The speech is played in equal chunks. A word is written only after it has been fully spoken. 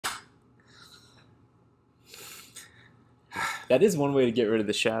That is one way to get rid of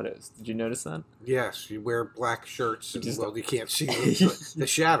the shadows. Did you notice that? Yes, you wear black shirts, and, Just, well, you can't see the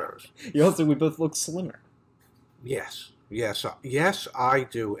shadows. we both look slimmer. Yes, yes, I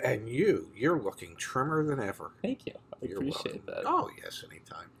do. And you're looking trimmer than ever. Thank you. I You're appreciate welcome. that. Oh, yes,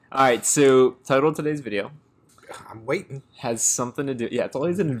 anytime. All right, so title of today's video I'm waiting. has something to do. Yeah, it's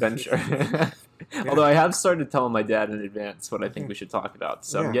always an adventure. Yeah. Although I have started telling my dad in advance what I think we should talk about,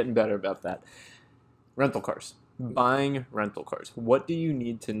 so Yeah. I'm getting better about that. Rental cars. Buying rental cars. What do you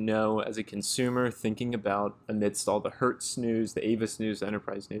need to know as a consumer thinking about, amidst all the Hertz news, the Avis news, the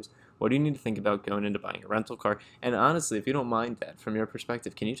Enterprise news, what do you need to think about going into buying a rental car? And honestly, if you don't mind, Dad, from your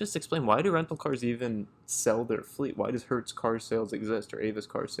perspective, can you just explain, why do rental cars even sell their fleet? Why does Hertz car sales exist, or Avis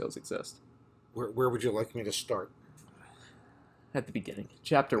car sales exist? Where would you like me to start? At the beginning.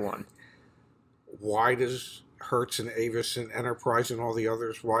 Chapter 1. Why does Hertz and Avis and Enterprise and all the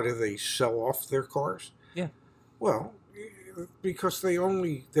others, why do they sell off their cars? Yeah. Well, because they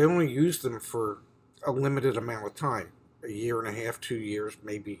only use them for a limited amount of time, a year and a half, 2 years,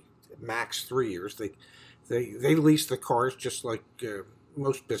 maybe max 3 years. They lease the cars just like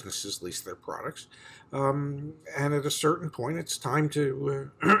most businesses lease their products, and at a certain point, it's time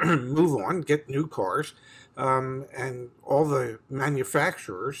to move on, get new cars, and all the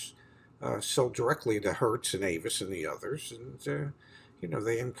manufacturers sell directly to Hertz and Avis and the others, and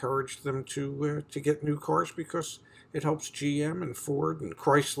they encourage them to get new cars because it helps GM and Ford and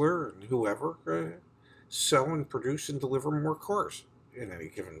Chrysler and whoever sell and produce and deliver more cars in any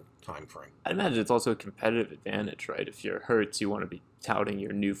given time frame. I imagine it's also a competitive advantage, right? If you're Hertz, you want to be touting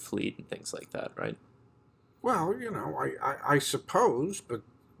your new fleet and things like that, right? Well, I suppose, but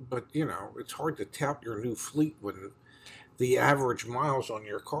it's hard to tout your new fleet when the average miles on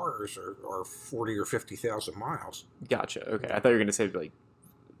your cars are 40 or 50,000 miles. Gotcha. Okay. I thought you were going to say,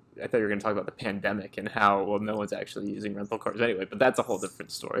 I thought you were going to talk about the pandemic and how, well, no one's actually using rental cars anyway, but that's a whole different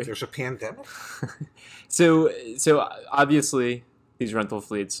story. There's a pandemic? So obviously these rental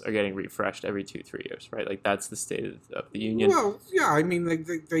fleets are getting refreshed every 2-3 years, right? Like, that's the state of the union. Well, yeah, I mean,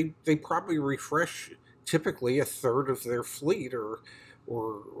 they probably refresh typically a third of their fleet or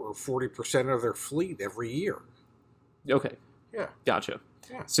 40% of their fleet every year. Okay. Yeah. Gotcha.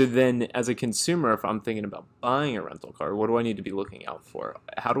 Yeah. So then, as a consumer, if I'm thinking about buying a rental car, what do I need to be looking out for?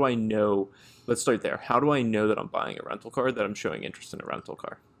 How do I know? Let's start there. How do I know that I'm buying a rental car, that I'm showing interest in a rental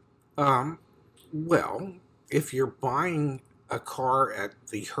car? Well, if you're buying a car at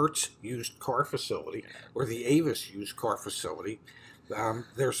the Hertz used car facility or the Avis used car facility,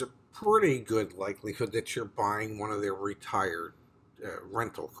 there's a pretty good likelihood that you're buying one of their retired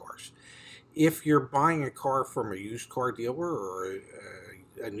rental cars. If you're buying a car from a used car dealer or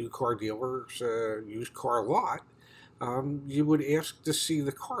a new car dealer's used car lot, you would ask to see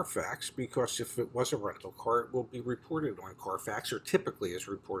the Carfax, because if it was a rental car, it will be reported on Carfax, or typically is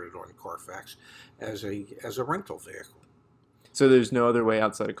reported on Carfax as a rental vehicle. So there's no other way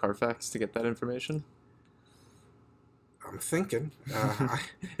outside of Carfax to get that information? I'm thinking.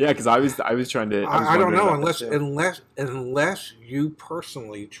 Yeah, because I was trying to. I don't know, unless you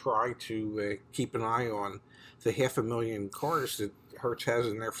personally try to keep an eye on the 500,000 cars that Hertz has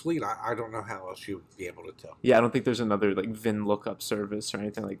in their fleet. I don't know how else you would be able to tell. Yeah, I don't think there's another like VIN lookup service or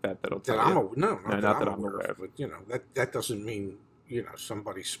anything like that that'll tell you. Not that I'm aware of. But that doesn't mean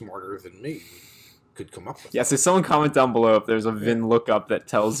somebody smarter than me could come up with. Yeah, so someone comment down below if there's a VIN lookup that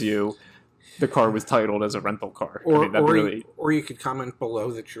tells you the car was titled as a rental car. Or you could comment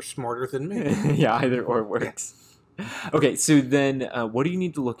below that you're smarter than me. Yeah, either or works. Okay, so then what do you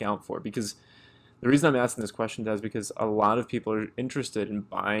need to look out for? Because the reason I'm asking this question is because a lot of people are interested in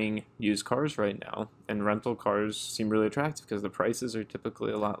buying used cars right now, and rental cars seem really attractive because the prices are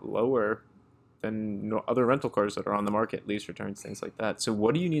typically a lot lower than other rental cars that are on the market, lease returns, things like that. So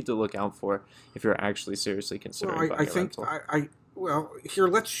what do you need to look out for if you're actually seriously considering buying a rental? Well, here,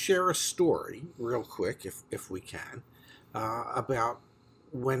 let's share a story real quick, if we can, about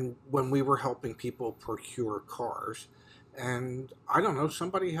when we were helping people procure cars. And, I don't know,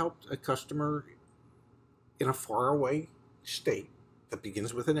 somebody helped a customer in a faraway state that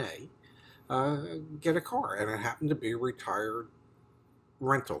begins with an A get a car. And it happened to be a retired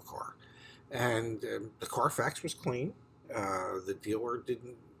rental car. And the Carfax was clean. The dealer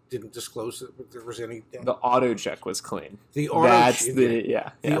didn't disclose that there was any. The auto check was clean. The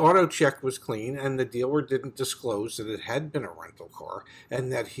auto check was clean, and the dealer didn't disclose that it had been a rental car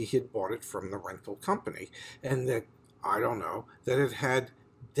and that he had bought it from the rental company, and that, I don't know, that it had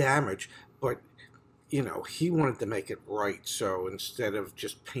damage. But he wanted to make it right. So instead of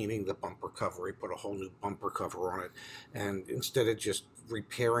just painting the bumper cover, he put a whole new bumper cover on it. And instead of just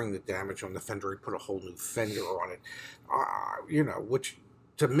repairing the damage on the fender, he put a whole new fender on it. Which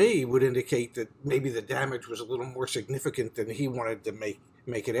to me would indicate that maybe the damage was a little more significant than he wanted to make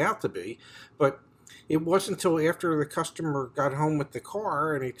it out to be. But it wasn't until after the customer got home with the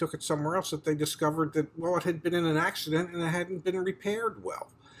car and he took it somewhere else that they discovered that, well, it had been in an accident and it hadn't been repaired well.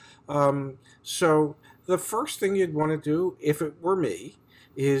 So the first thing you'd want to do, if it were me,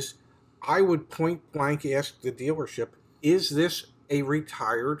 is I would point blank ask the dealership, is this a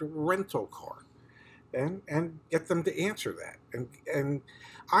retired rental car? And get them to answer that. And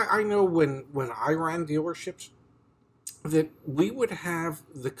I know when I ran dealerships that we would have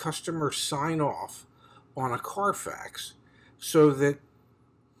the customer sign off on a Carfax so that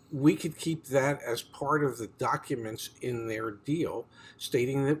we could keep that as part of the documents in their deal,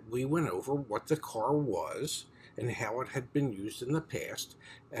 stating that we went over what the car was and how it had been used in the past,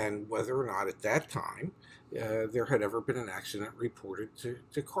 and whether or not at that time there had ever been an accident reported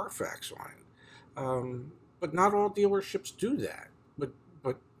to Carfax on it. But not all dealerships do that.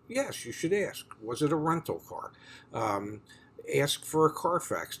 But yes, you should ask, was it a rental car? Ask for a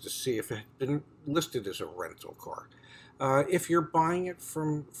Carfax to see if it had been listed as a rental car. If you're buying it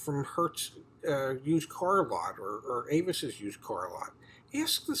from Hertz used car lot or Avis's used car lot,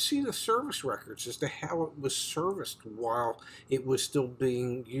 ask to see the service records as to how it was serviced while it was still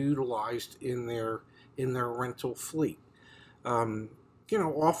being utilized in their rental fleet.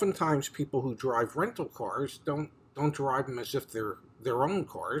 Oftentimes people who drive rental cars don't drive them as if they're their own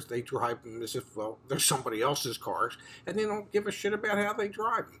cars. They drive them as if, well, they're somebody else's cars, and they don't give a shit about how they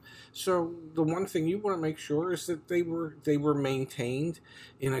drive them. So the one thing you want to make sure is that they were maintained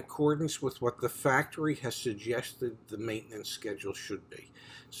in accordance with what the factory has suggested the maintenance schedule should be,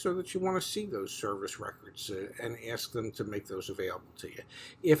 so that you want to see those service records and ask them to make those available to you.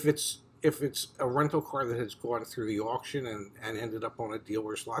 If it's a rental car that has gone through the auction and ended up on a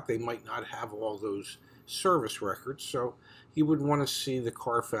dealer's lot, they might not have all those service records, so you would want to see the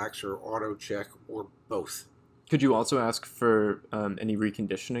Carfax or auto check or both. Could you also ask for any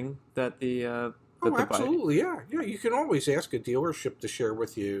reconditioning that the absolutely, yeah. You can always ask a dealership to share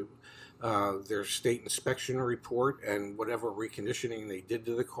with you their state inspection report and whatever reconditioning they did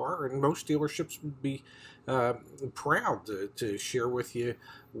to the car, and most dealerships would be proud to share with you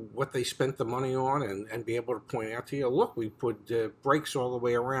what they spent the money on and be able to point out to you, look, we put brakes all the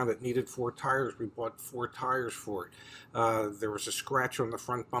way around. It needed 4 tires. We bought 4 tires for it. There was a scratch on the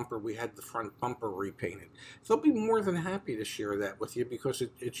front bumper. We had the front bumper repainted. They'll be more than happy to share that with you, because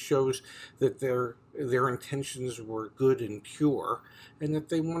it shows that their intentions were good and pure, and that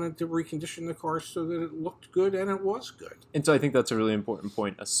they wanted to recondition the car so that it looked good and it was good. And so I think that's a really important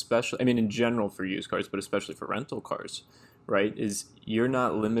point, especially, I mean, in general for used cars, but especially for rental cars, right? Is you're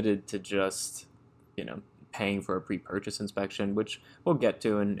not limited to just, paying for a pre-purchase inspection, which we'll get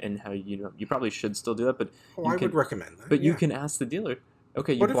to, and how, you probably should still do that, but I would recommend that. But you can ask the dealer,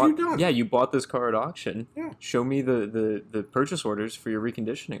 okay, what have you done? Yeah, you bought this car at auction. Yeah. Show me the purchase orders for your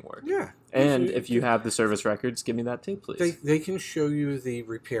reconditioning work. Yeah. And if you have the service records, give me that too, please. They can show you the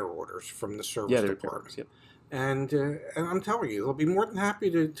repair orders from the service department. Yep. And I'm telling you, they'll be more than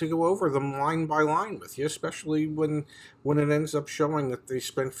happy to go over them line by line with you, especially when it ends up showing that they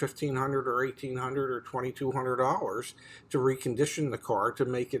spent $1,500 or $1,800 or $2,200 to recondition the car to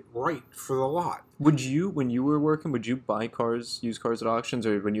make it right for the lot. Would you, when you were working, would you buy used cars at auctions,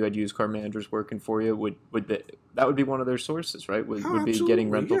 or when you had used car managers working for you, that would be one of their sources, right? Would be getting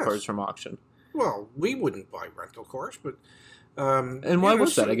rental cars from auction. Well, we wouldn't buy rental cars, but. And why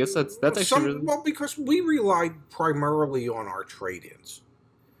was that? I guess that's actually really... Well, because we relied primarily on our trade-ins.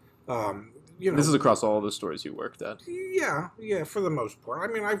 This is across all the stores you worked at. Yeah, for the most part.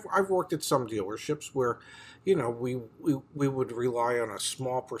 I mean, I've worked at some dealerships where, we would rely on a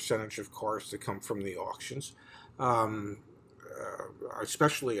small percentage of cars to come from the auctions.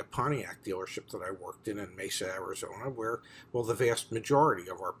 Especially a Pontiac dealership that I worked in Mesa, Arizona, where, well, the vast majority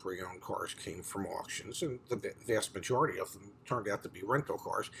of our pre-owned cars came from auctions, and the vast majority of them turned out to be rental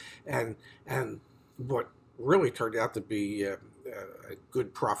cars. And what really turned out to be a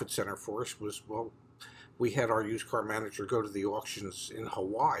good profit center for us was, well, we had our used car manager go to the auctions in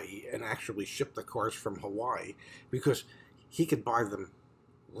Hawaii and actually ship the cars from Hawaii, because he could buy them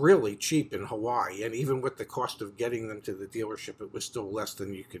really cheap in Hawaii, and even with the cost of getting them to the dealership, it was still less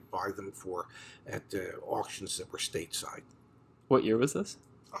than you could buy them for at auctions that were stateside. What year was this?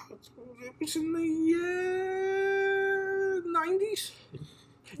 It was in the 90s.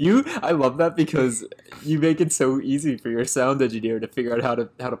 I love that, because You make it so easy for your sound engineer to figure out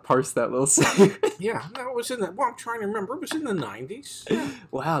how to parse that little segment. Yeah, no, it was in the. Well, I'm trying to remember. It was in the 90s. Yeah,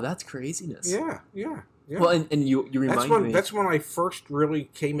 Wow, that's craziness. yeah, yeah. Yeah. Well, and you remind me. That's when I first really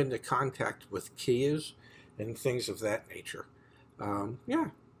came into contact with Kias and things of that nature.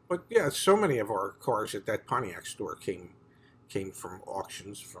 Yeah, but yeah, so many of our cars at that Pontiac store came from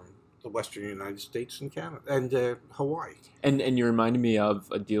auctions from the Western United States and Canada and Hawaii. And you reminded me of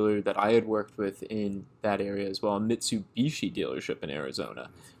a dealer that I had worked with in that area as well, a Mitsubishi dealership in Arizona,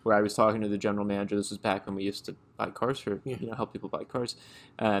 where I was talking to the general manager. This was back when we used to buy cars for, help people buy cars.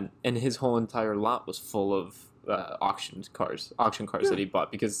 And his whole entire lot was full of auction cars that he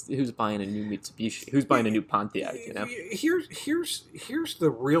bought, because who's buying a new Mitsubishi? Who's buying a new Pontiac, Here's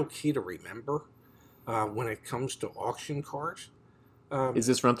the real key to remember when it comes to auction cars. Is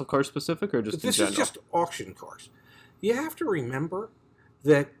this rental car specific or just in general? This is just auction cars. You have to remember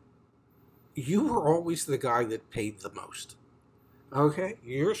that you were always the guy that paid the most. Okay?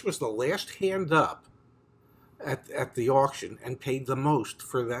 Yours was the last hand up at the auction and paid the most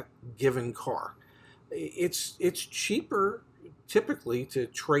for that given car. It's cheaper typically to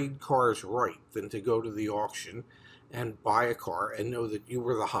trade cars right than to go to the auction and buy a car and know that you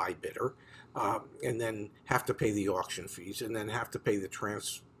were the high bidder. And then have to pay the auction fees, and then have to pay the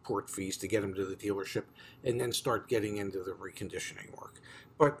transport fees to get them to the dealership, and then start getting into the reconditioning work.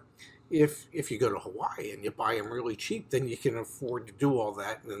 But if you go to Hawaii and you buy them really cheap, then you can afford to do all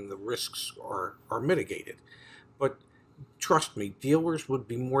that, and then the risks are mitigated. But trust me, dealers would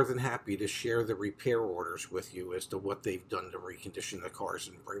be more than happy to share the repair orders with you as to what they've done to recondition the cars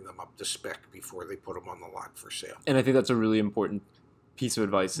and bring them up to spec before they put them on the lot for sale. And I think that's a really important piece of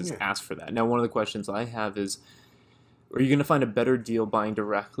advice, is ask for that. Now, one of the questions I have is, are you going to find a better deal buying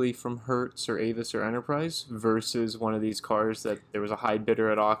directly from Hertz or Avis or Enterprise versus one of these cars that there was a high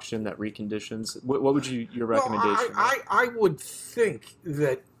bidder at auction that reconditions? What would your recommendation be? I would think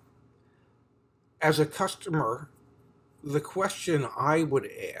that as a customer, the question I would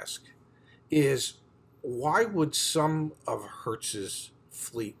ask is, why would some of Hertz's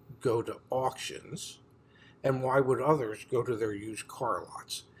fleet go to auctions, and why would others go to their used car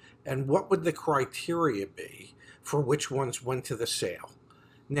lots? And what would the criteria be for which ones went to the sale?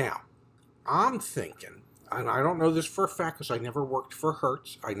 Now, I'm thinking, and I don't know this for a fact because I never worked for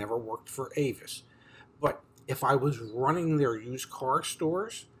Hertz, I never worked for Avis, but if I was running their used car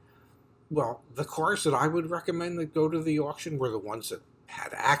stores, well, the cars that I would recommend that go to the auction were the ones that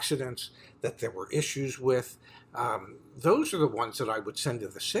had accidents, that there were issues with. Those are the ones that I would send to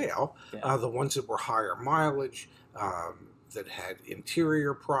the sale, the ones that were higher mileage, that had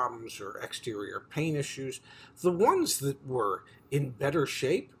interior problems or exterior paint issues. The ones that were in better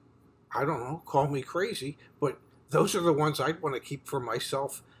shape, I don't know, call me crazy, but those are the ones I'd want to keep for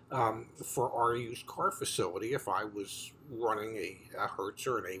myself for our used car facility if I was running a Hertz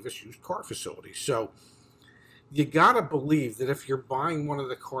or an Avis used car facility. So you got to believe that if you're buying one of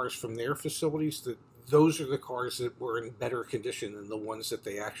the cars from their facilities, that those are the cars that were in better condition than the ones that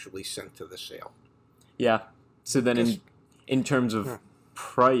they actually sent to the sale. Yeah. So then in terms of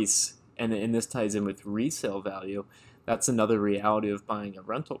price, and this ties in with resale value, that's another reality of buying a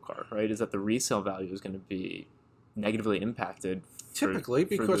rental car, right? Is that the resale value is going to be negatively impacted. Typically,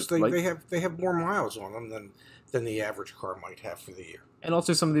 because they have more miles on them than the average car might have for the year. And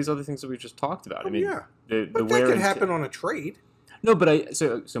also some of these other things that we just talked about. Oh, I mean, but that could happen on a trade. No, but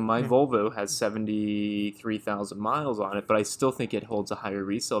so my Volvo has 73,000 miles on it, but I still think it holds a higher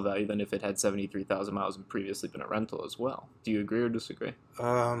resale value than if it had 73,000 miles and previously been a rental as well. Do you agree or disagree?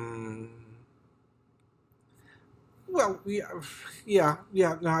 Well,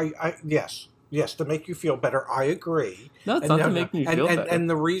 yes. To make you feel better, I agree. No, it's not to make me feel better. And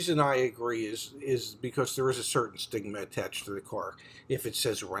the reason I agree is because there is a certain stigma attached to the car if it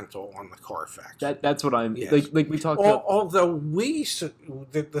says rental on the Carfax. That's what I'm like we talked about. Although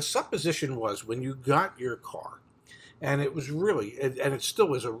the supposition was when you got your car, and it was really, and it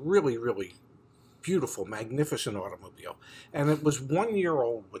still is a really, really beautiful, magnificent automobile, and it was 1 year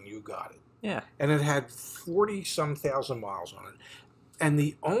old when you got it. Yeah. And it had 40-some thousand miles on it. And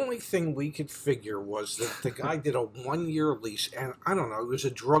the only thing we could figure was that the guy did a 1 year lease, and I don't know, he was a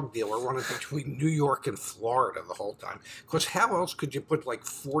drug dealer running between New York and Florida the whole time. Because how else could you put like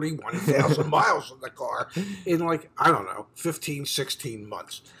 41,000 miles on the car in 15, 16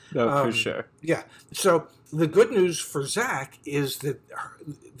 months? No, for sure. Yeah. So the good news for Zach is that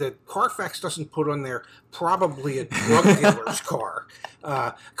Carfax doesn't put on there probably a drug dealer's car.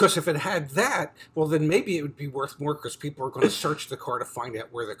 Because if it had that, well, then maybe it would be worth more because people are going to search the car to find out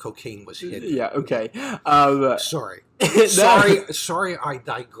where the cocaine was hidden. Yeah, okay. Sorry. No. Sorry, I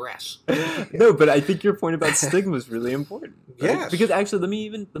digress. No, but I think your point about stigma is really important. Right? Yes. Because actually,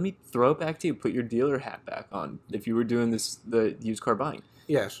 let me throw it back to you. Put your dealer hat back on. If you were doing the used car buying,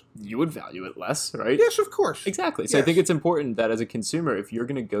 Yes. you would value it less, right? Yes, of course. Exactly. So I think it's important that as a consumer, if you're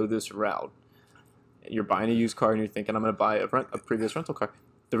going to go this route, you're buying a used car and you're thinking, I'm going to buy a previous rental car,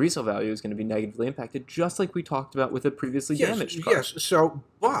 the resale value is going to be negatively impacted, just like we talked about with a previously damaged car. Yes. So,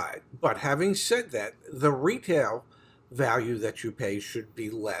 but having said that, the retail value that you pay should be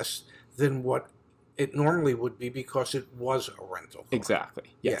less than what it normally would be because it was a rental car.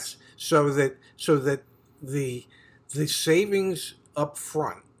 Exactly. Yes. So that the savings up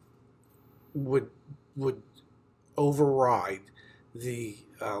front would override the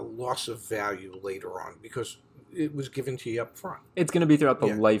loss of value later on because it was given to you up front. It's going to be throughout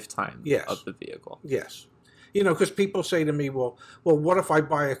the lifetime of the vehicle. Yes. Because people say to me, well, what if I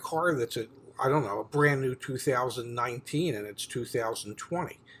buy a car that's a brand new 2019 and it's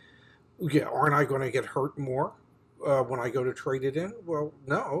 2020? Yeah, aren't I going to get hurt more when I go to trade it in? Well,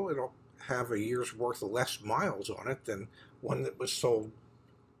 no, it'll have a year's worth of less miles on it than one that was sold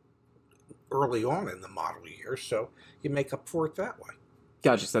early on in the model year. So you make up for it that way.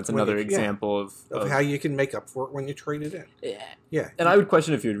 Gotcha. So that's another example of how you can make up for it when you trade it in. Yeah. Yeah. And I would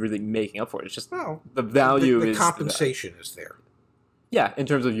question if you're really making up for it. It's just the value the is... compensation is there. Yeah, in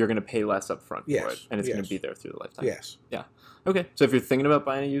terms of you're going to pay less up front for it, and it's going to be there through the lifetime. Yes. Yeah. Okay, so if you're thinking about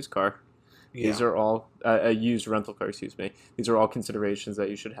buying a used car, these are all... a used rental car, excuse me. These are all considerations that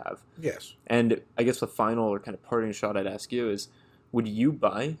you should have. Yes. And I guess the final or kind of parting shot I'd ask you is, would you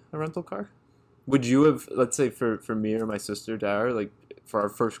buy a rental car? Would you have, let's say for me or my sister, Dara, like for our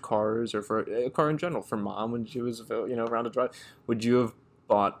first cars or for a car in general, for mom when she was around to drive, would you have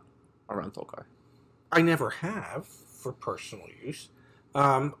bought a rental car? I never have for personal use,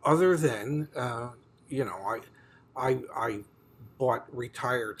 other than I bought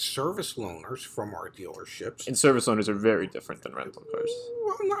retired service loaners from our dealerships. And service loaners are very different than rental cars.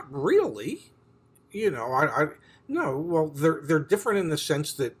 Well, not really. They're different in the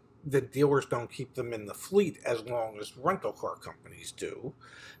sense that the dealers don't keep them in the fleet as long as rental car companies do,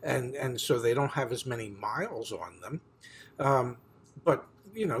 and so they don't have as many miles on them. But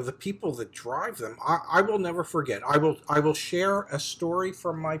the people that drive them, I will never forget. I will share a story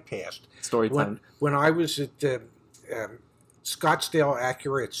from my past. Story time. When I was at Scottsdale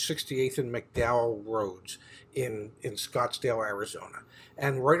Acura at 68th and McDowell Roads in Scottsdale, Arizona,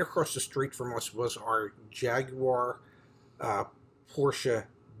 and right across the street from us was our Jaguar, Porsche,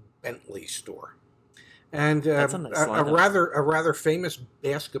 Bentley store, and a rather famous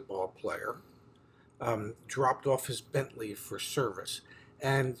basketball player dropped off his Bentley for service,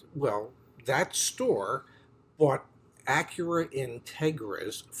 and that store bought Acura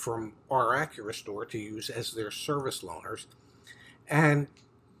Integras from our Acura store to use as their service loaners, and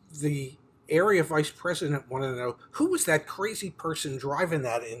the area vice president wanted to know who was that crazy person driving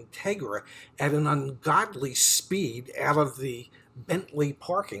that Integra at an ungodly speed out of the Bentley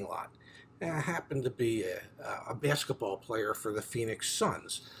parking lot. It happened to be a basketball player for the Phoenix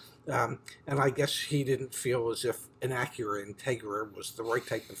Suns. And I guess he didn't feel as if an Acura Integra was the right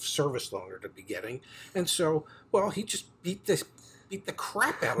type of service loaner to be getting. And so, he just beat the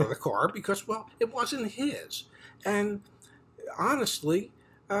crap out of the car because, it wasn't his. And honestly,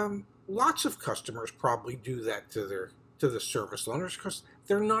 lots of customers probably do that to the service loaners because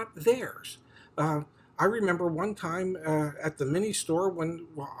they're not theirs. I remember one time at the mini store when,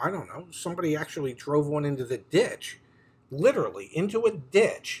 somebody actually drove one into the ditch, literally into a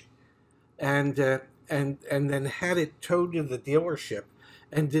ditch, and then had it towed to the dealership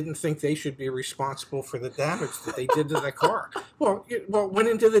and didn't think they should be responsible for the damage that they did to the car. It went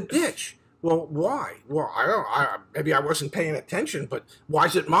into the ditch. Well, why? Well, maybe I wasn't paying attention, but why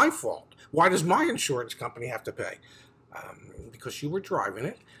is it my fault? Why does my insurance company have to pay? Because you were driving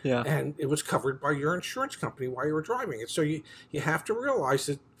it, and it was covered by your insurance company while you were driving it. So you have to realize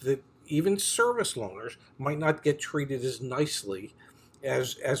that even service loaners might not get treated as nicely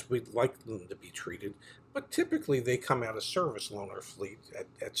as we'd like them to be treated. But typically they come out of service loaner fleet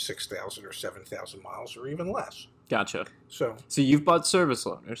at 6,000 or 7,000 miles or even less. Gotcha. So you've bought service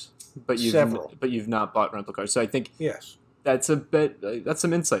loaners, but you've not bought rental cars. So I think that's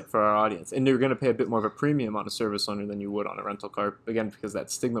some insight for our audience, and you're going to pay a bit more of a premium on a service loaner than you would on a rental car, again because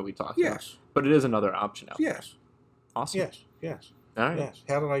that stigma we talked about. But it is another option out there. Awesome. Yes. All right. Yes.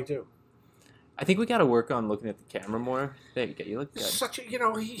 How did I do? I think we got to work on looking at the camera more. There you go. You look good.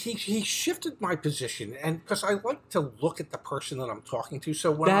 He shifted my position, and because I like to look at the person that I'm talking to. So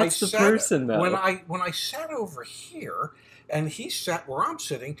when That's I the person, though. when I sat over here, and he's sat where I'm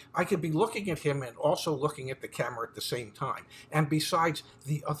sitting, I could be looking at him and also looking at the camera at the same time. And besides,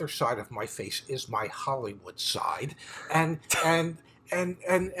 the other side of my face is my Hollywood side, and I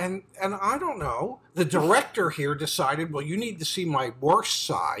don't know. The director here decided, well, you need to see my worst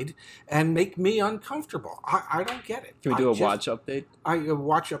side and make me uncomfortable. I don't get it. Can we do a watch update? A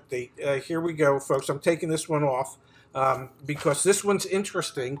watch update. Here we go, folks. I'm taking this one off because this one's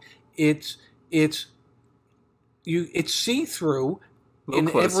interesting. It's see-through in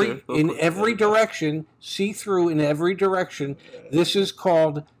every direction. See-through in every direction. This is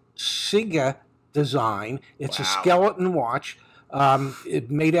called Siga design. It's a skeleton watch.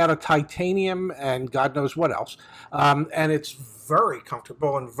 It made out of titanium and God knows what else. And it's very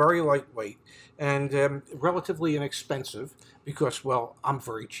comfortable and very lightweight and relatively inexpensive because, well, I'm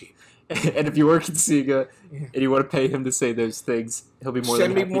very cheap. And if you work at Sega and you want to pay him to say those things, he'll be more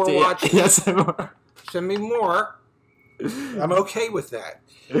than happy to. Send me more watches. Yes, more. Send me more. I'm okay with that.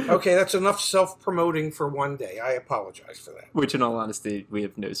 Okay, that's enough self-promoting for one day. I apologize for that. Which, in all honesty, we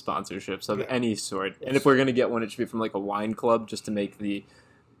have no sponsorships of any sort. Yes. And if we're going to get one, it should be from like a wine club just to make the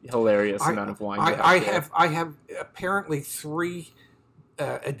hilarious amount of wine. I have apparently 3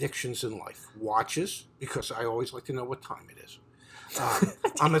 addictions in life. Watches, because I always like to know what time it is.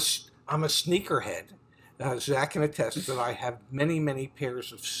 I'm a sneakerhead. Zach can attest that I have many, many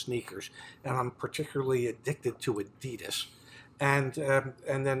pairs of sneakers, and I'm particularly addicted to Adidas. And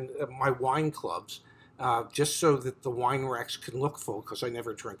then my wine clubs, just so that the wine racks can look full, because I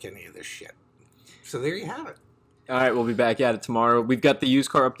never drink any of this shit. So there you have it. All right, we'll be back at it tomorrow. We've got the used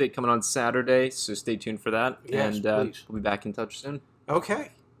car update coming on Saturday, so stay tuned for that. Yes, and please. We'll be back in touch soon.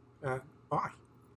 Okay. Bye.